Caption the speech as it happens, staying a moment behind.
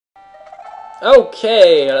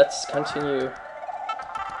Okay, let's continue.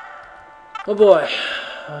 Oh boy.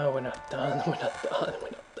 Oh, we're not done, we're not done,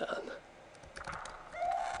 we're not done.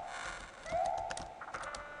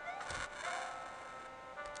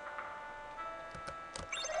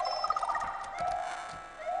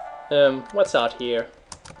 What's out here?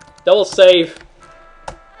 Double save.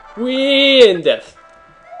 Win death.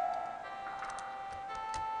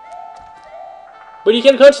 But you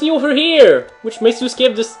can continue over here, which makes you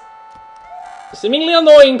skip this seemingly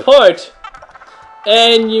annoying part.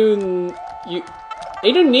 And you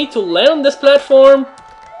either need to land on this platform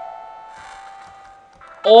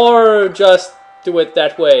or just do it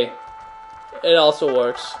that way. It also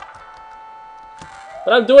works.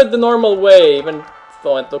 But I'll do it the normal way, even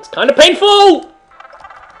though it looks kind of painful!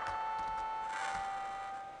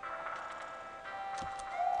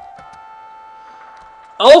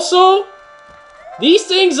 Also, these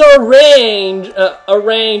things are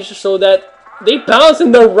arranged so that they bounce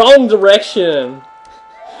in the wrong direction,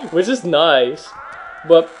 which is nice,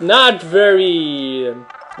 but not very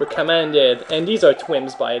recommended. And these are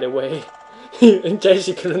twins, by the way, in case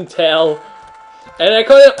you couldn't tell. And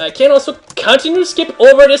I can also continue to skip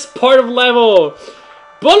over this part of level,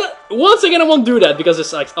 but once again I won't do that because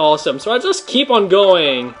it's like awesome. So I just keep on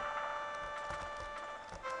going.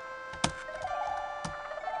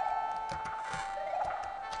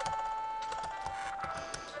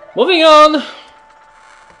 Moving on.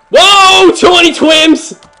 Whoa! 20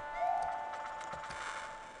 twins!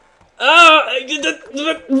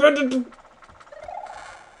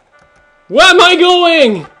 Where am I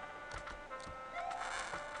going?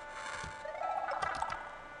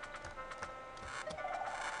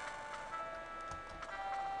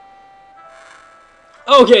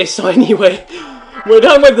 Okay, so anyway, we're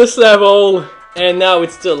done with this level, and now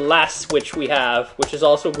it's the last switch we have, which is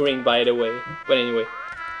also green, by the way. But anyway.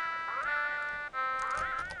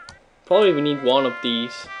 Probably we need one of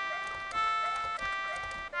these.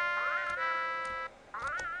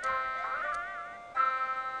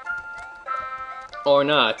 Or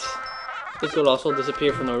not. This will also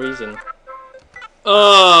disappear for no reason.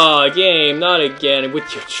 Oh, game, not again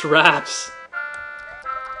with your traps.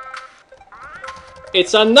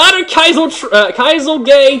 It's another Kaisel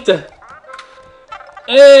gate!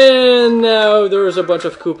 And now there's a bunch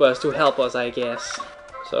of Koopas to help us, I guess.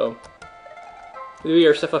 So do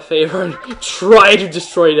yourself a favor and try to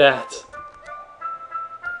destroy that.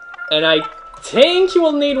 And I think you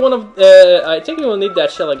will need one of I think you will need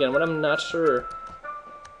that shell again, but I'm not sure.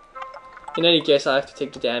 In any case, I have to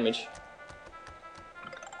take the damage.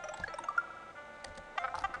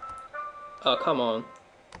 Oh, come on.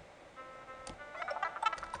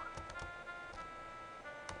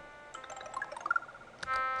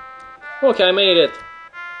 Okay, I made it.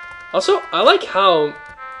 Also, I like how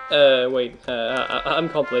wait, I'm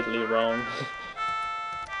completely wrong.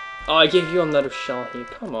 Oh, I gave you another shell here,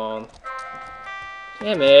 come on.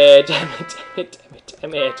 Damn it, damn it, damn it, damn it,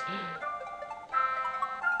 damn it.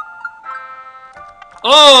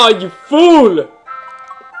 Oh, you fool!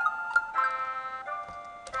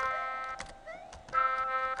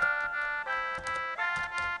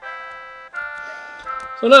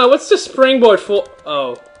 So now, what's the springboard for?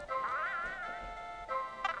 Oh.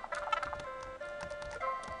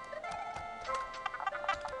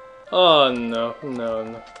 Oh no, no,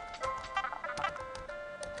 no.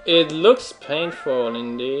 It looks painful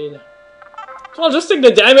indeed. So I'll just take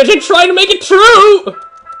the damage and try to make it true!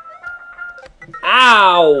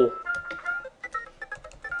 Ow!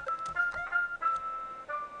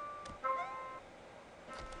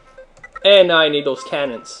 And now I need those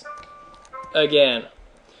cannons. Again.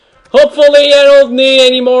 Hopefully I don't need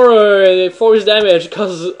any more force damage,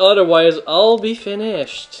 because otherwise I'll be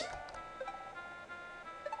finished.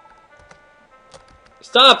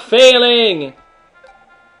 Stop failing!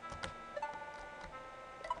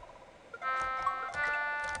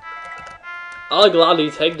 I'll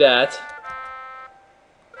gladly take that.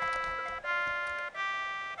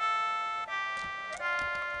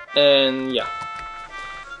 And yeah.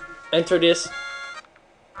 Enter this.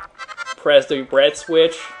 Press the red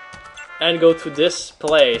switch. And go to this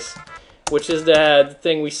place. Which is the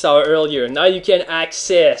thing we saw earlier. Now you can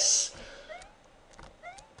access.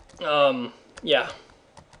 Yeah.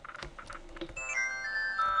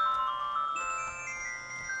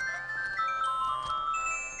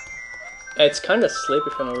 It's kind of sleepy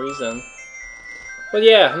for no reason. But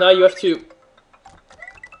yeah, now you have to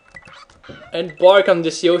embark on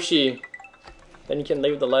this Yoshi. Then you can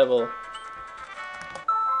leave the level.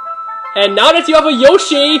 And now that you have a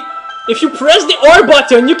Yoshi, if you press the R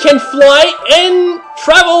button, you can fly and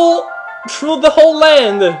travel through the whole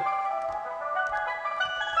land.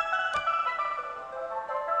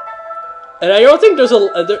 And I don't think there's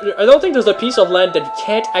I don't think there's a piece of land that you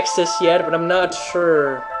can't access yet, but I'm not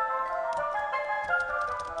sure.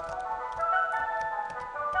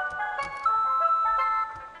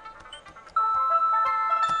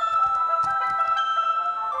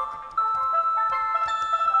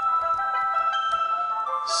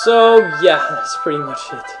 So yeah, that's pretty much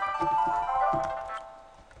it.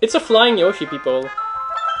 It's a flying Yoshi, people,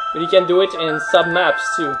 but you can do it in sub maps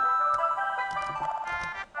too.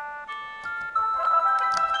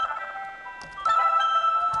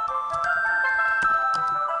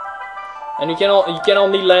 And you can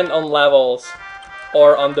only land on levels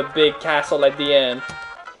or on the big castle at the end,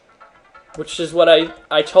 which is what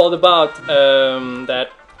I told about, that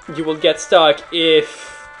you will get stuck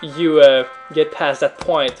if you get past that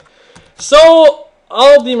point. So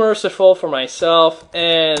I'll be merciful for myself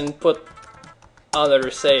and put another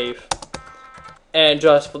save. And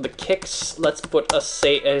just for the kicks, let's put a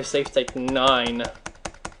save state 9.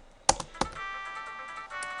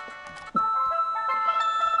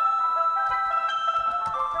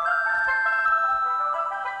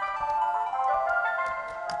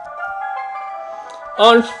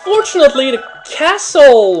 Unfortunately, the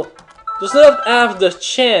castle does not have the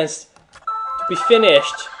chance to be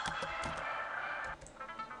finished.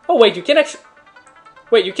 Oh wait, you can actually...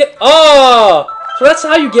 Wait, you can... Oh! So that's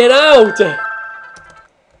how you get out!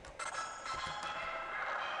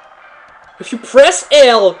 If you press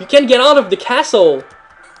L, you can get out of the castle.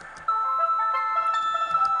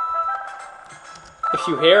 If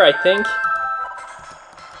you hear, I think.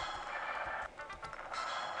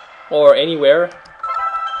 Or anywhere.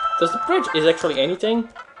 Does the bridge is actually anything?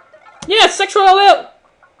 Yeah, sexual LL.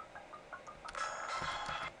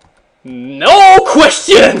 No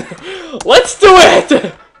question! Let's do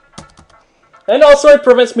it! And also it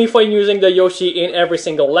prevents me from using the Yoshi in every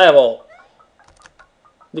single level.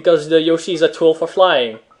 Because the Yoshi is a tool for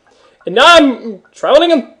flying. And now I'm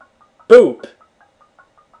traveling on poop.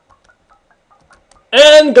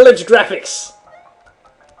 And glitch graphics.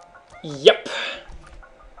 Yep.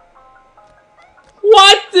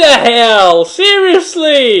 What the hell?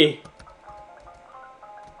 Seriously?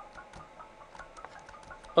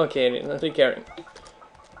 Okay, nothing caring.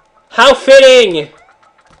 How fitting!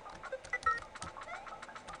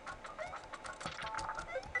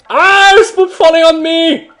 Ah, there's poop falling on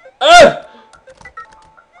me! Ah!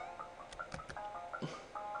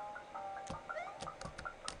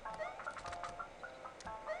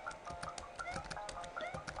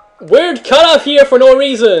 Weird cutoff here for no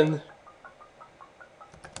reason.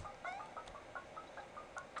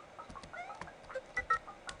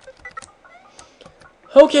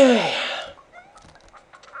 Okay.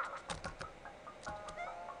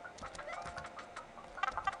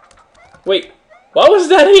 Wait, what was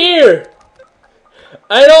that here?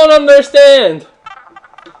 I don't understand.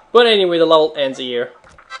 But anyway, the level ends here.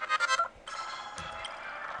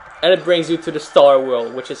 And it brings you to the Star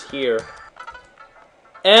World, which is here.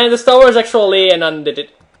 And the Star World is actually an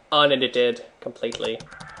unedited completely.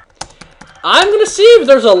 I'm gonna see if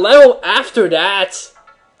there's a level after that.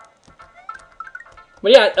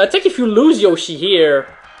 But yeah, I think if you lose Yoshi here...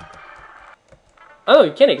 Oh,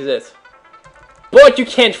 you can exit. But you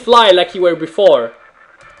can't fly like you were before.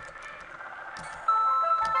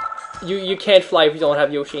 You can't fly if you don't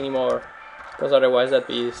have Yoshi anymore. Because otherwise that'd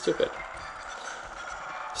be stupid.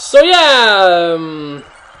 So yeah...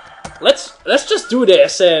 Let's just do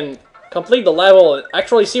this and complete the level and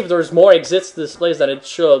actually see if there's more exits to this place than it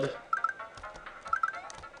should.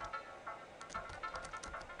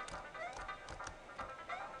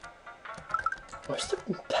 Where's the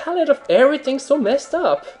palette of everything so messed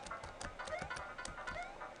up?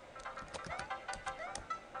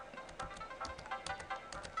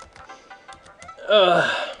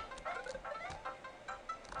 Ugh.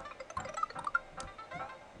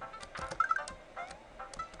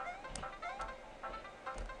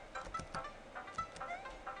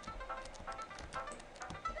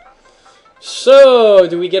 So,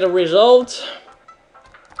 do we get a result?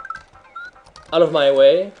 Out of my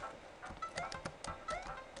way.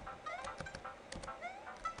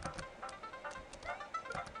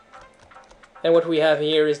 And what we have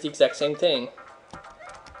here is the exact same thing.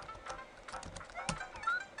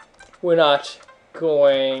 We're not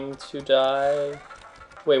going to die.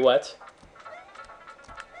 Wait, what?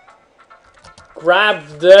 Grab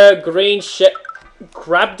the green shit.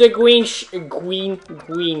 Grab the green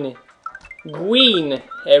Green,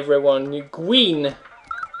 everyone. Green.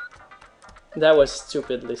 That was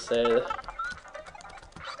stupidly said.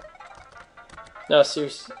 No,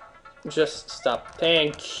 seriously. Just stop.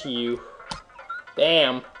 Thank you.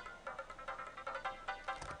 Damn.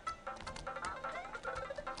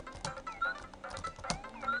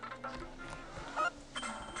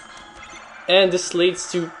 And this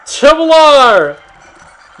leads to Tubular!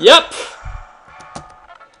 Yep!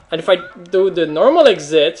 And if I do the normal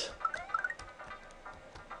exit,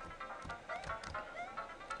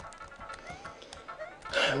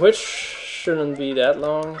 which shouldn't be that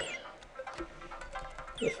long,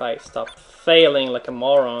 if I stop failing like a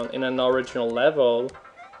moron in an original level.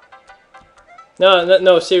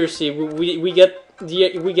 No, seriously, we get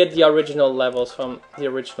the original levels from the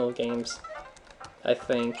original games, I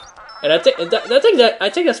think, and I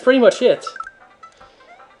think that's pretty much it.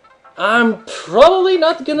 I'm probably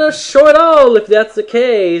not gonna show it all if that's the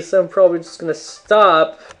case. I'm probably just gonna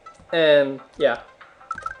stop, and yeah.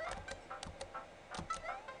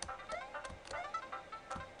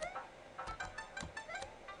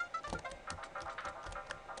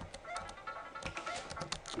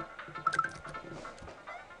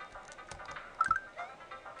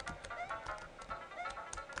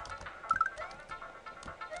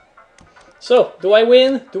 So, do I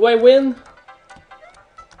win? Do I win?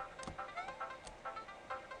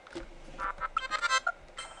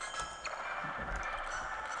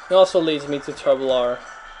 It also leads me to Tubular.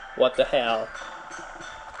 What the hell?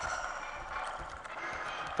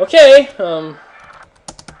 Okay,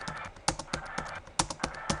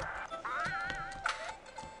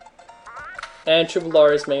 and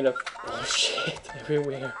Tubular is made of bullshit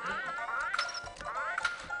everywhere.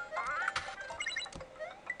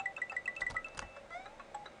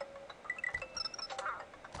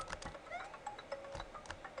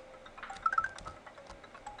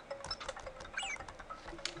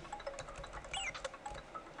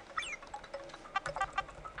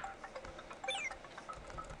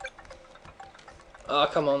 Ah,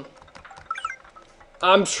 come on.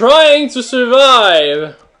 I'm trying to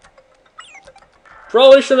survive!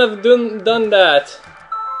 Probably shouldn't have done that.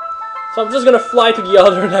 So I'm just gonna fly to the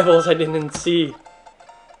other levels I didn't see.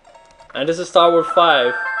 And this is Star Wars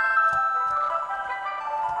 5.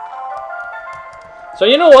 So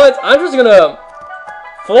you know what? I'm just gonna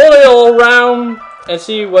float it all around and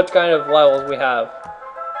see what kind of levels we have.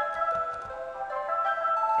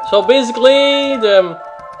 So basically, the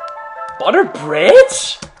Butter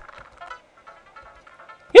Bridge?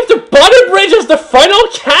 You have the Butter Bridge as the final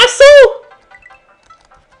castle?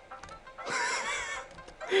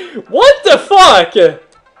 What the fuck?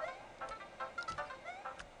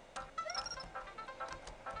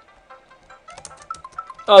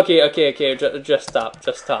 Okay, just stop.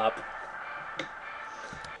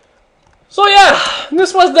 So yeah,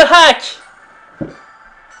 this was the hack.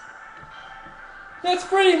 That's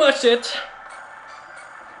pretty much it.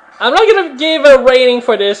 I'm not gonna give a rating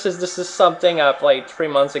for this, as this is something I played 3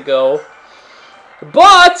 months ago.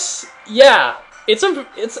 But yeah, it's an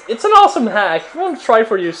awesome hack. If you want to try it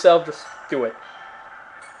for yourself, just do it.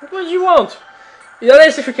 What you want. That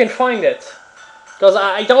is if you can find it, because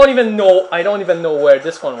I don't even know where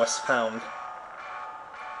this one was found.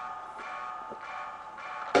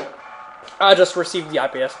 I just received the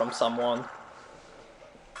IPS from someone,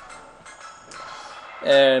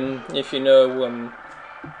 and if you know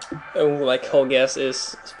who like Holgas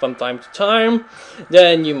is from time to time,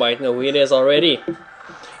 then you might know who it is already.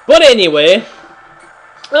 But anyway,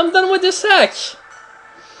 I'm done with this hack.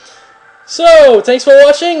 So, thanks for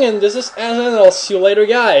watching, and this is Azentiger, and I'll see you later,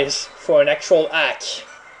 guys, for an actual hack.